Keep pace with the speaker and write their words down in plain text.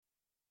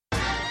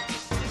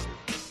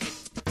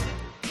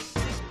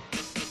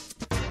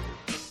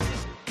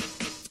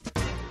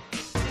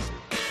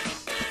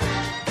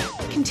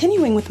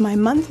continuing with my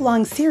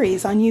month-long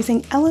series on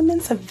using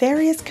elements of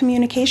various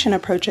communication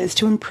approaches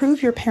to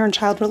improve your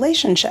parent-child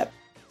relationship.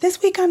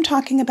 This week I'm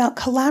talking about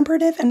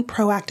collaborative and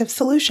proactive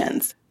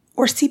solutions,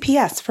 or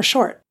CPS for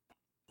short.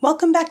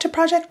 Welcome back to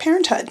Project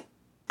Parenthood.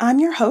 I'm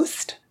your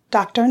host,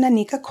 Dr.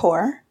 Nanika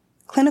Kaur,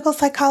 clinical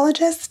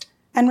psychologist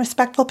and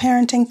respectful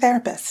parenting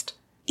therapist.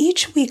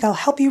 Each week I'll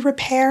help you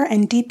repair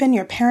and deepen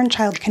your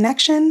parent-child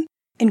connection,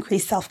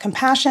 increase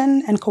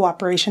self-compassion and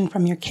cooperation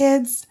from your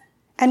kids,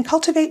 and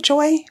cultivate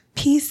joy,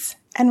 peace,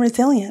 and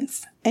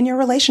resilience in your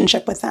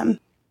relationship with them.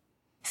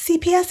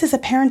 CPS is a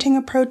parenting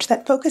approach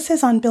that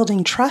focuses on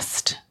building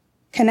trust,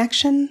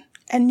 connection,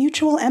 and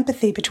mutual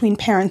empathy between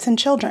parents and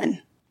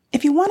children.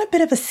 If you want a bit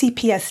of a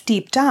CPS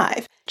deep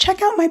dive,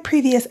 check out my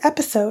previous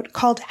episode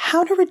called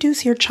How to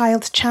Reduce Your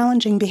Child's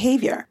Challenging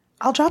Behavior.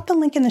 I'll drop the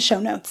link in the show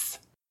notes.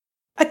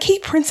 A key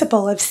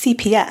principle of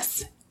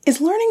CPS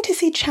is learning to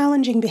see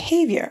challenging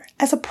behavior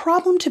as a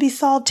problem to be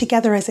solved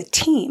together as a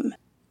team,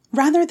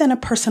 rather than a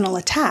personal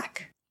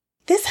attack.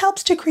 This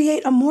helps to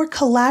create a more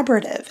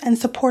collaborative and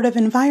supportive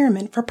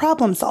environment for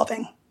problem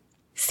solving.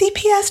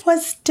 CPS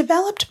was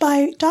developed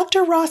by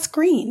Dr. Ross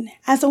Greene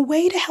as a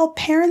way to help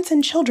parents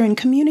and children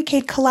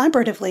communicate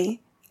collaboratively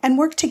and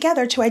work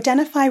together to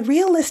identify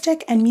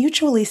realistic and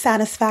mutually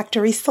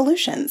satisfactory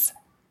solutions.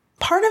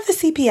 Part of the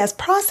CPS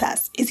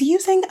process is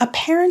using a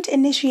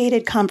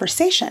parent-initiated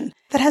conversation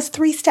that has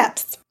 3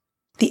 steps: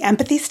 the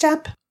empathy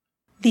step,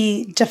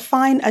 the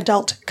define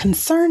adult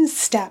concerns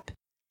step,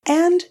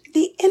 and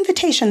the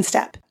invitation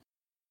step.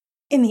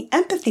 In the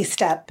empathy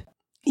step,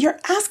 you're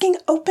asking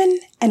open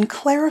and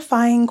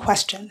clarifying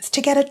questions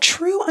to get a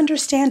true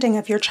understanding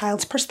of your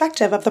child's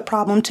perspective of the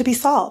problem to be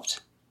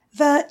solved.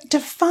 The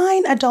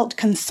define adult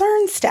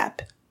concerns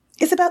step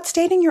is about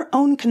stating your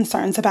own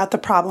concerns about the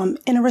problem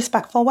in a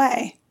respectful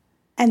way.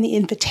 And the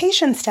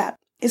invitation step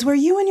is where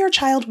you and your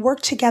child work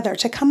together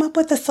to come up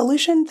with a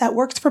solution that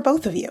works for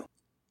both of you.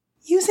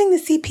 Using the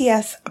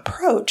CPS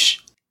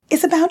approach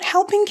is about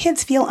helping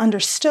kids feel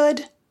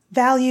understood,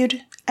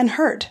 valued, and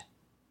heard.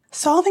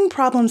 Solving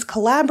problems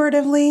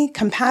collaboratively,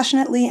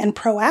 compassionately, and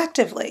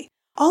proactively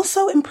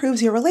also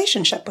improves your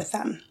relationship with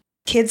them.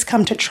 Kids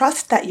come to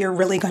trust that you're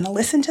really going to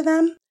listen to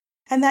them,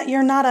 and that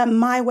you're not a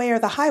my way or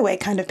the highway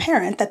kind of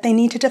parent that they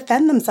need to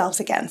defend themselves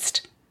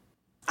against.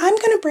 I'm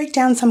going to break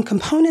down some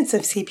components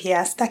of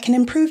CPS that can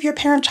improve your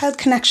parent-child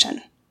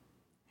connection.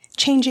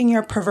 Changing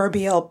your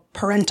proverbial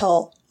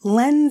parental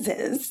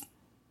lenses,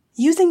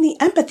 using the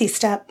empathy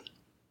step,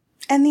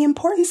 and the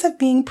importance of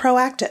being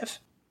proactive.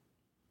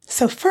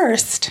 So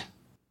first,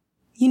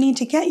 you need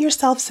to get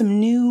yourself some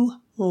new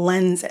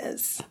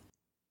lenses.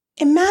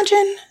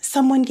 Imagine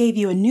someone gave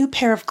you a new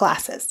pair of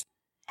glasses,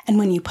 and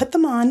when you put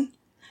them on,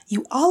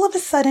 you all of a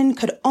sudden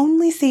could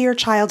only see your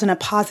child in a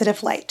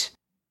positive light,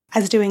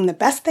 as doing the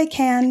best they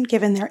can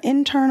given their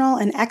internal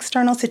and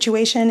external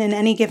situation in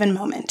any given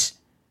moment.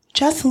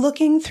 Just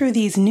looking through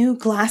these new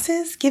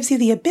glasses gives you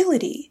the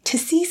ability to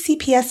see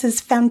CPS's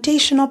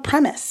foundational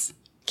premise.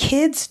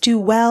 Kids do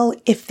well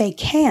if they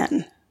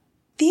can.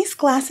 These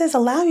glasses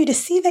allow you to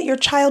see that your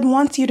child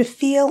wants you to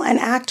feel and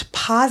act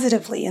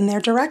positively in their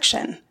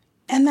direction,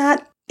 and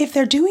that if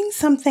they're doing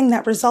something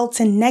that results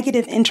in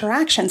negative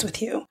interactions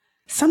with you,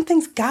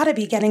 something's gotta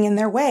be getting in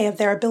their way of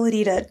their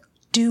ability to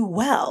do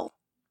well.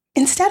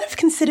 Instead of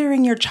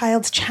considering your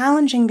child's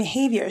challenging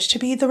behaviors to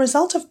be the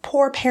result of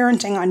poor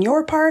parenting on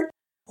your part,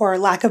 or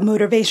lack of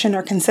motivation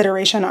or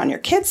consideration on your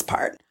kid's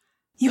part,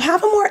 you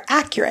have a more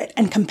accurate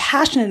and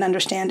compassionate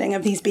understanding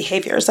of these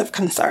behaviors of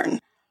concern.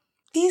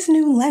 These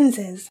new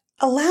lenses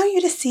allow you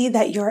to see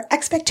that your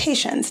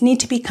expectations need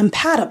to be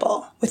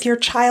compatible with your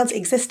child's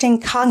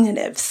existing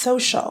cognitive,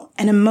 social,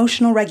 and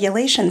emotional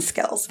regulation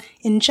skills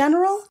in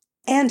general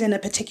and in a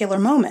particular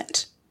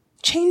moment.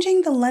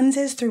 Changing the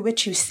lenses through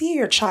which you see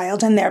your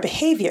child and their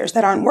behaviors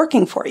that aren't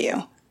working for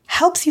you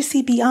helps you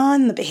see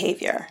beyond the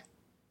behavior.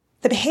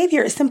 The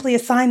behavior is simply a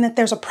sign that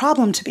there's a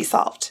problem to be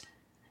solved.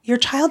 Your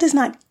child is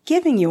not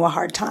giving you a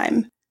hard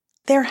time.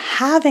 They're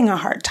having a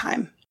hard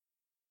time.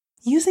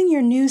 Using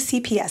your new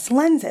CPS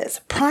lenses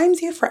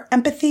primes you for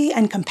empathy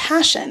and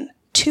compassion,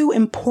 2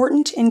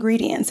 important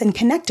ingredients in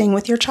connecting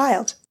with your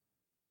child.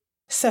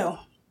 So,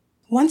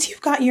 once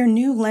you've got your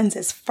new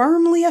lenses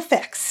firmly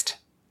affixed,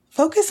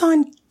 focus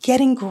on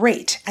getting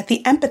great at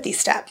the empathy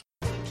step.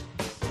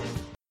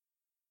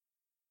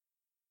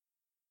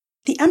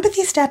 The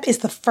empathy step is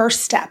the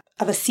first step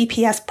of a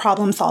CPS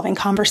problem-solving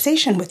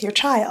conversation with your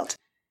child.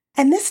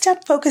 And this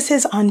step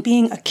focuses on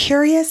being a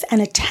curious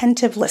and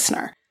attentive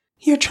listener.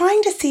 You're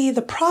trying to see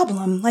the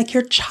problem like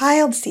your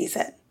child sees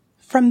it,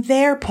 from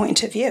their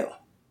point of view.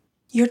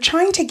 You're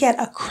trying to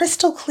get a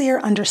crystal clear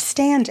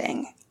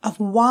understanding of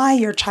why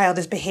your child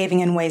is behaving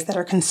in ways that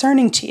are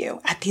concerning to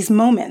you at these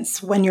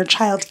moments when your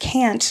child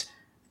can't,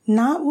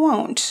 not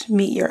won't,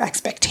 meet your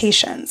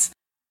expectations.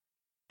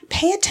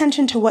 Pay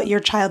attention to what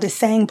your child is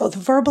saying both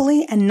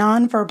verbally and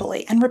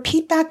non-verbally, and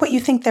repeat back what you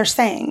think they're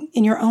saying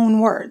in your own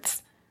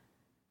words.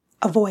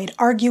 Avoid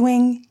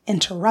arguing,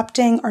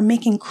 interrupting, or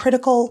making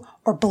critical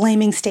or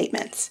blaming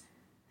statements.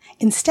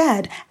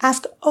 Instead,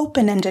 ask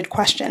open-ended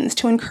questions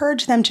to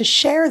encourage them to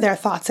share their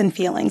thoughts and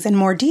feelings in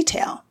more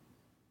detail.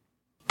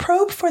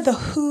 Probe for the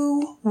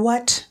who,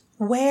 what,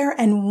 where,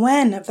 and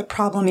when of the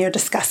problem you're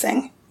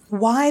discussing,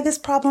 why this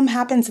problem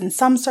happens in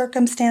some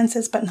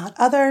circumstances but not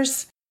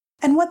others,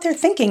 and what they're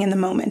thinking in the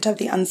moment of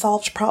the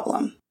unsolved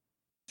problem.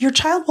 Your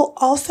child will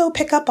also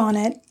pick up on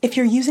it if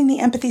you're using the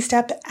empathy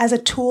step as a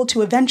tool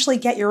to eventually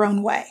get your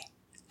own way.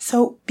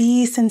 So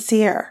be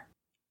sincere.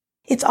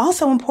 It's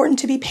also important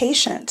to be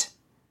patient.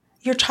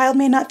 Your child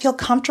may not feel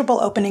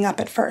comfortable opening up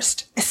at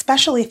first,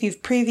 especially if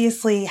you've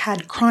previously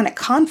had chronic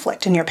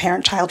conflict in your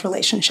parent-child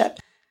relationship.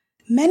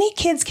 Many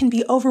kids can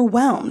be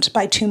overwhelmed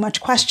by too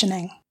much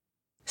questioning.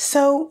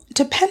 So,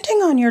 depending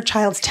on your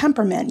child's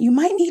temperament, you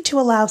might need to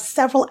allow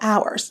several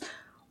hours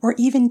or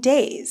even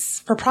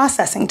days for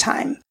processing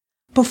time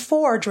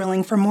before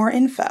drilling for more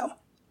info.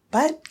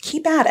 But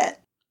keep at it.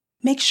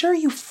 Make sure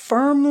you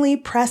firmly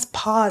press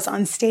pause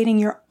on stating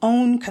your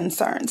own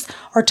concerns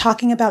or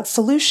talking about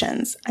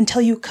solutions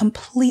until you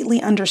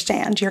completely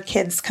understand your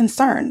kid's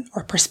concern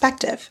or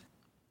perspective.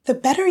 The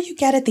better you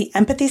get at the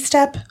empathy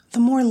step, the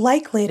more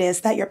likely it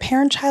is that your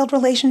parent-child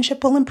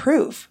relationship will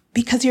improve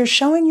because you're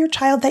showing your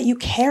child that you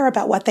care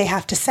about what they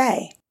have to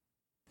say.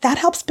 That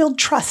helps build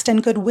trust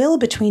and goodwill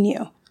between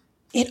you.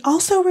 It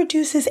also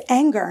reduces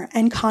anger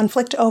and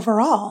conflict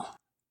overall.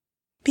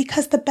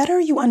 Because the better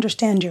you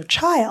understand your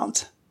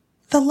child,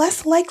 the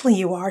less likely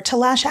you are to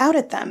lash out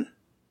at them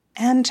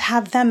and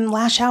have them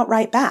lash out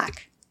right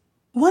back.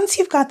 Once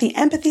you've got the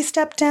empathy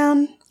step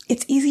down,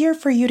 it's easier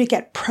for you to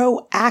get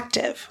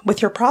proactive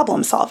with your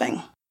problem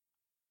solving.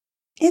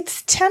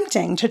 It's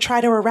tempting to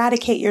try to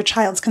eradicate your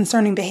child's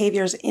concerning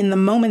behaviors in the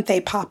moment they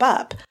pop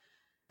up,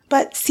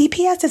 but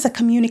CPS is a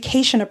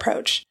communication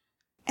approach,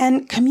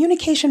 and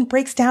communication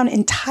breaks down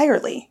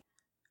entirely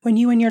when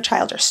you and your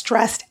child are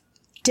stressed,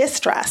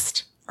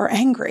 distressed, or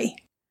angry.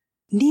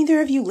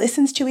 Neither of you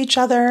listens to each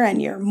other,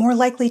 and you're more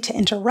likely to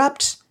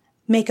interrupt,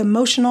 make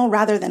emotional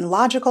rather than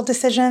logical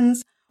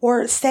decisions,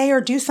 or say or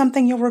do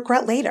something you'll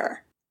regret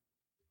later.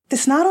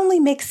 This not only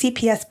makes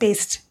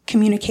CPS-based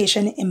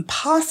communication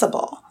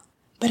impossible,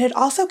 but it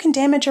also can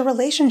damage your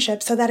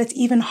relationship so that it's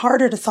even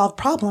harder to solve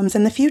problems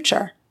in the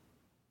future.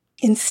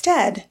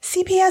 Instead,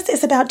 CPS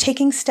is about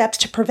taking steps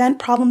to prevent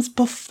problems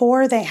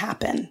before they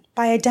happen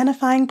by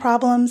identifying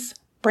problems,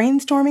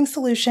 brainstorming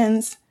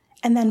solutions,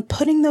 and then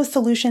putting those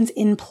solutions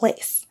in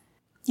place.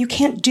 You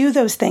can't do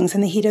those things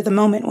in the heat of the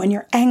moment when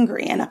you're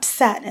angry and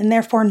upset and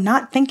therefore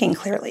not thinking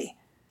clearly.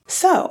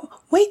 So,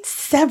 wait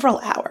several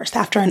hours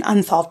after an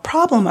unsolved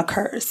problem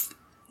occurs,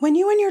 when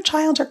you and your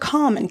child are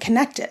calm and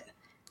connected,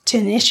 to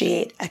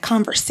initiate a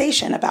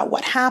conversation about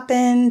what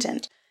happened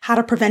and how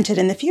to prevent it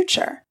in the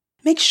future.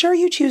 Make sure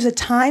you choose a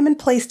time and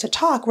place to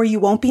talk where you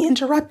won't be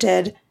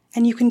interrupted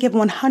and you can give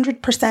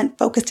 100%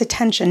 focused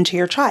attention to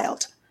your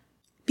child.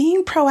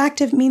 Being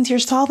proactive means you're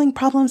solving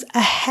problems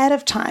ahead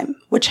of time,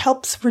 which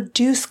helps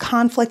reduce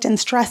conflict and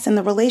stress in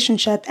the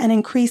relationship and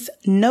increase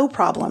no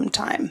problem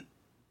time.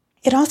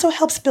 It also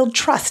helps build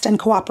trust and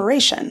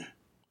cooperation.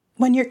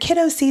 When your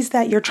kiddo sees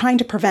that you're trying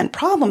to prevent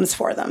problems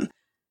for them,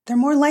 they're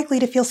more likely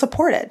to feel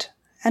supported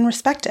and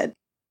respected.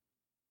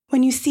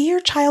 When you see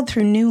your child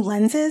through new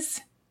lenses,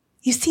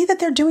 you see that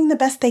they're doing the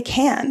best they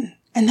can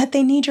and that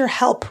they need your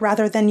help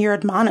rather than your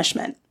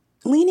admonishment.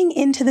 Leaning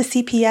into the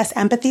CPS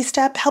empathy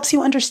step helps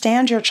you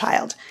understand your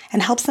child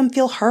and helps them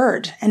feel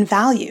heard and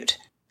valued.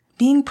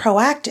 Being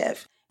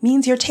proactive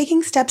means you're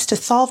taking steps to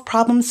solve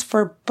problems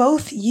for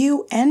both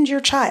you and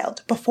your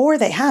child before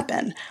they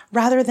happen,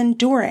 rather than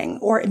during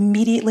or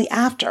immediately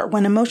after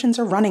when emotions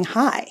are running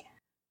high.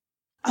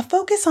 A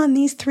focus on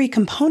these three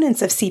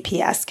components of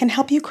CPS can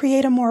help you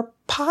create a more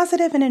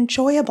positive and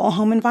enjoyable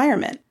home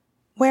environment,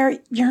 where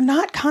you're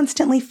not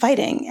constantly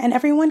fighting and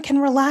everyone can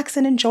relax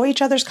and enjoy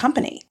each other's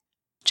company.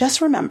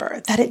 Just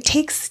remember that it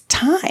takes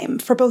time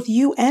for both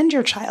you and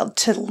your child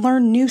to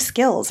learn new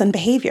skills and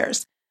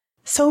behaviors.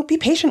 So be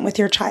patient with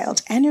your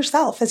child and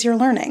yourself as you're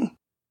learning.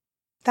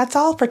 That's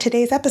all for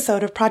today's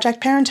episode of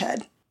Project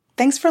Parenthood.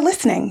 Thanks for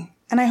listening,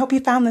 and I hope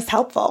you found this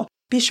helpful.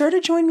 Be sure to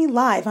join me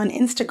live on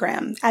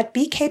Instagram at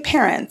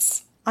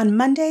BKParents on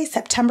Monday,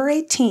 September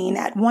 18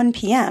 at 1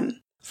 p.m.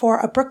 for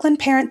a Brooklyn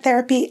Parent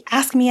Therapy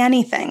Ask Me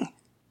Anything.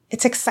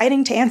 It's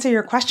exciting to answer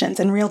your questions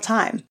in real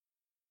time.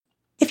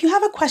 If you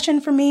have a question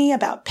for me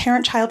about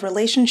parent-child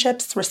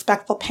relationships,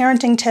 respectful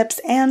parenting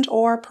tips,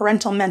 and/or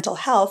parental mental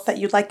health that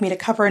you'd like me to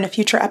cover in a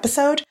future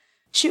episode,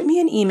 shoot me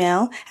an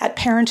email at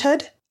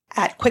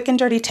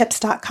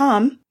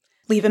parenthood@quickanddirtytips.com,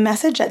 leave a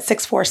message at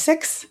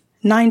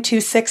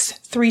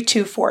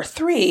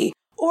 646-926-3243,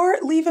 or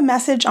leave a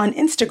message on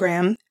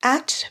Instagram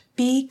at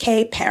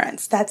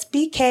BKParents. That's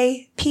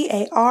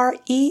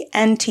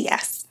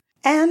BKPARENTS.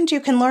 And you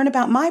can learn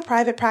about my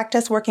private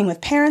practice working with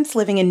parents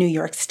living in New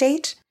York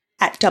State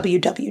at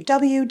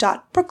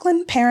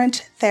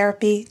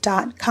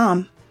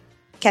www.brooklynparenttherapy.com.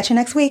 Catch you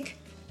next week.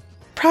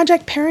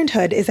 Project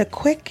Parenthood is a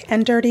quick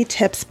and dirty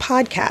tips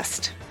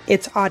podcast.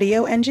 It's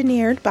audio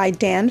engineered by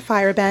Dan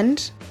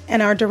Firebend,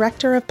 and our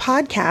director of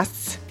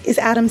podcasts is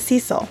Adam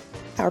Cecil.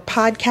 Our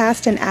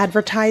podcast and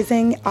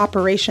advertising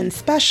operations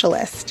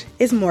specialist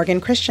is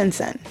Morgan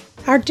Christensen.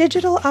 Our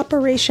digital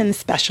operations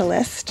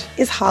specialist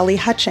is Holly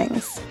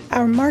Hutchings.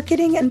 Our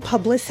marketing and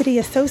publicity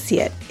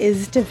associate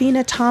is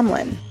Davina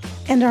Tomlin.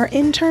 And our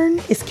intern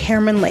is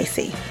Cameron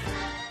Lacey.